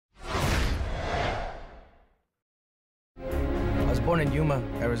born in Yuma,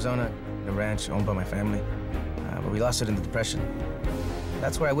 Arizona, a ranch owned by my family, but we lost it in the Depression.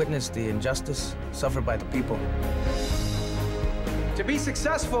 That's where I witnessed the injustice suffered by the people. To be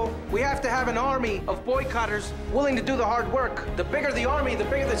successful, we have to have an army of boycotters willing to do the hard work. The bigger the army, the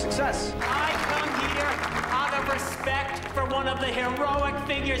bigger the success. I come here out of respect for one of the heroic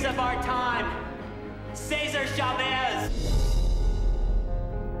figures of our time, Cesar Chavez.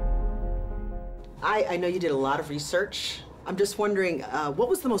 I know you did a lot of research. I'm just wondering, what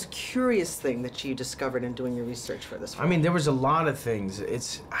was the most curious thing that you discovered in doing your research for this film? I mean, there was a lot of things.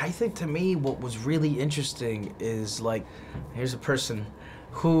 I think to me, what was really interesting is like, here's a person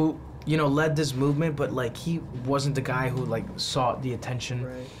who, you know, led this movement, but like he wasn't the guy who like sought the attention,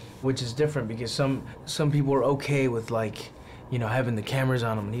 Right. Which is different because some people are okay with like, you know, having the cameras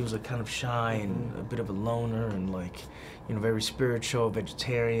on him, and he was like kind of shy and a bit of a loner and like, you know, very spiritual,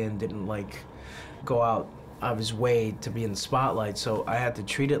 vegetarian, didn't like go out of his way to be in the spotlight, so I had to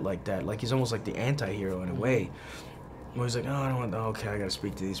treat it like that. Like he's almost like the anti-hero in a way. Where he's like, oh, I don't want, okay, I gotta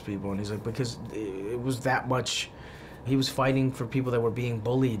speak to these people. And he's like, because it was that much, he was fighting for people that were being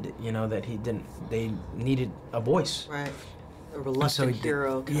bullied, you know, that they needed a voice. Right, a reluctant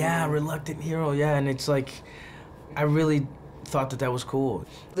hero. Yeah, reluctant hero, yeah, and it's like, I really thought that was cool.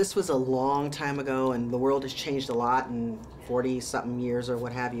 This was a long time ago, and the world has changed a lot in 40-something years or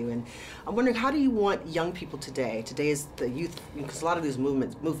what have you. And I'm wondering, how do you want young people today? Today is the youth, because a lot of these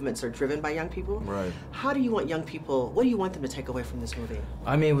movements are driven by young people. Right. How do you want young people, what do you want them to take away from this movie?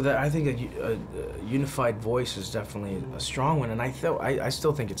 I mean, I think a unified voice is definitely a strong one, and I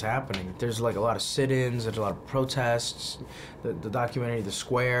still think it's happening. There's like a lot of sit-ins, there's a lot of protests. The documentary, The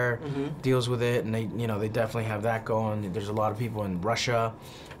Square, deals with it, and they definitely have that going. There's a lot of people in Russia.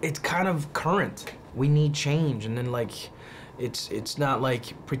 It's kind of current. We need change, and then like, it's not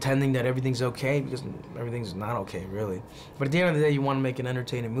like pretending that everything's okay, because everything's not okay, really. But at the end of the day, you want to make an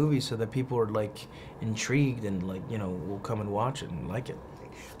entertaining movie so that people are like intrigued and like, you know, will come and watch it and like it.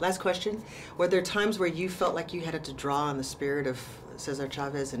 Last question. Were there times where you felt like you had to draw on the spirit of Cesar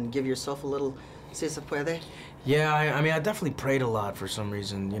Chavez and give yourself a little "si se puede"? Yeah, I mean, I definitely prayed a lot for some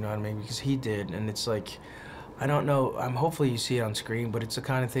reason, you know what I mean? Because he did, and it's like, I don't know, hopefully you see it on screen, but it's the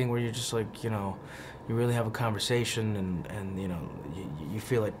kind of thing where you're just like, you know, you really have a conversation and you know, you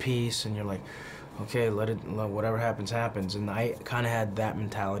feel at peace, and you're like, okay, whatever happens, happens. And I kind of had that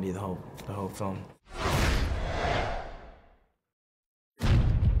mentality the whole film.